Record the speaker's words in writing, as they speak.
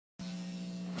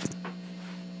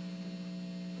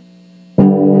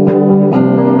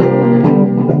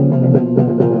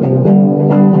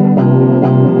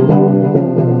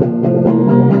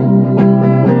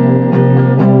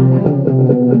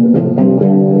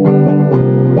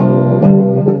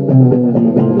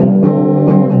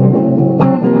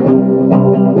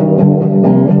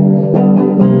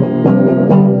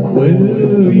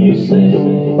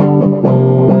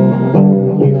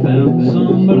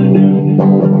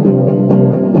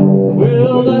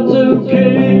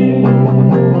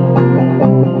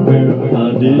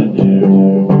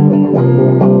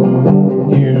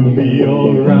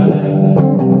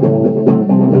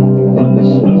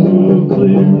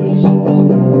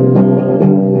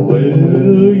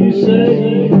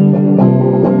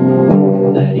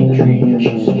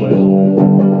she's swell.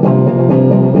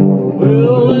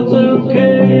 Well, that's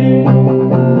okay. I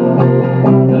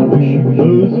wish you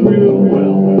both real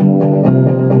well.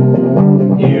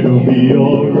 It'll be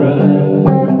alright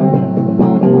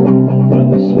when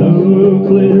the smoke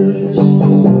clears.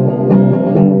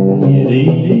 It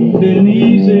ain't been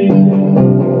easy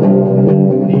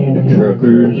being a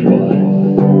trucker's wife.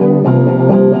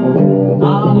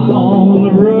 I'm on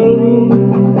the road,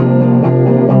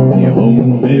 you're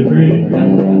home every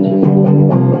night.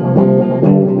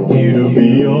 It'll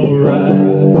be alright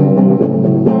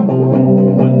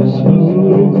when the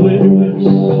smoke clears.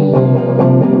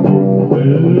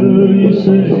 Well, you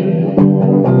say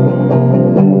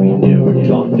we never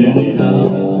talked anyhow.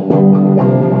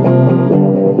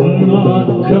 When I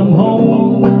come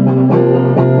home,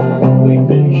 we've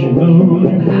been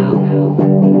schmooning how.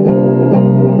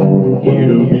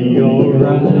 It'll be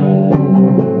alright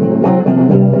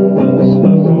when the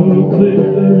smoke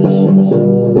clears.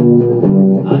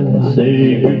 I can say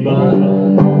goodbye,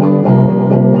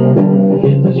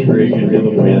 hit this rig into the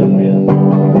wind.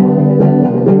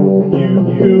 You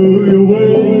go your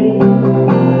way,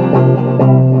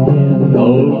 and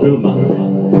I'll go mine.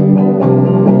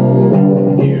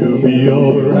 It'll be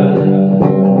alright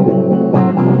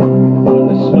when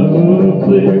the smoke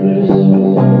clears.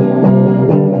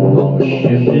 I'll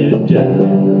shift it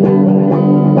down,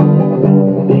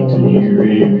 makes an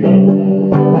eerie moan.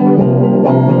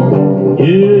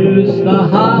 It's the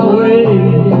highway,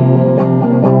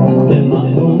 and my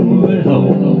only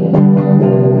home.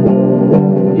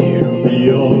 It'll be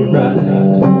alright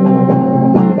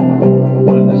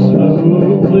when the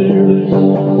smoke clears.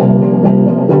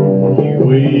 You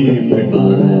wave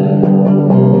goodbye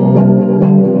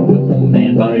with the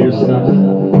man by your side.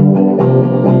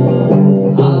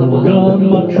 I've got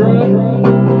my truck,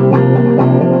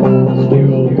 I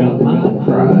still got my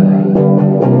pride.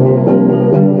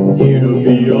 It'll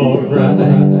be alright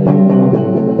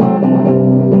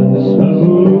when the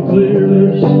smoke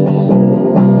clears.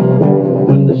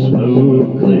 When the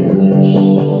smoke clears.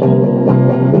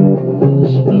 When the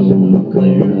smoke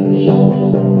clears.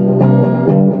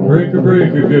 Breaker,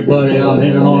 breaker, good buddy, I'm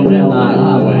heading on down that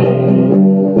highway.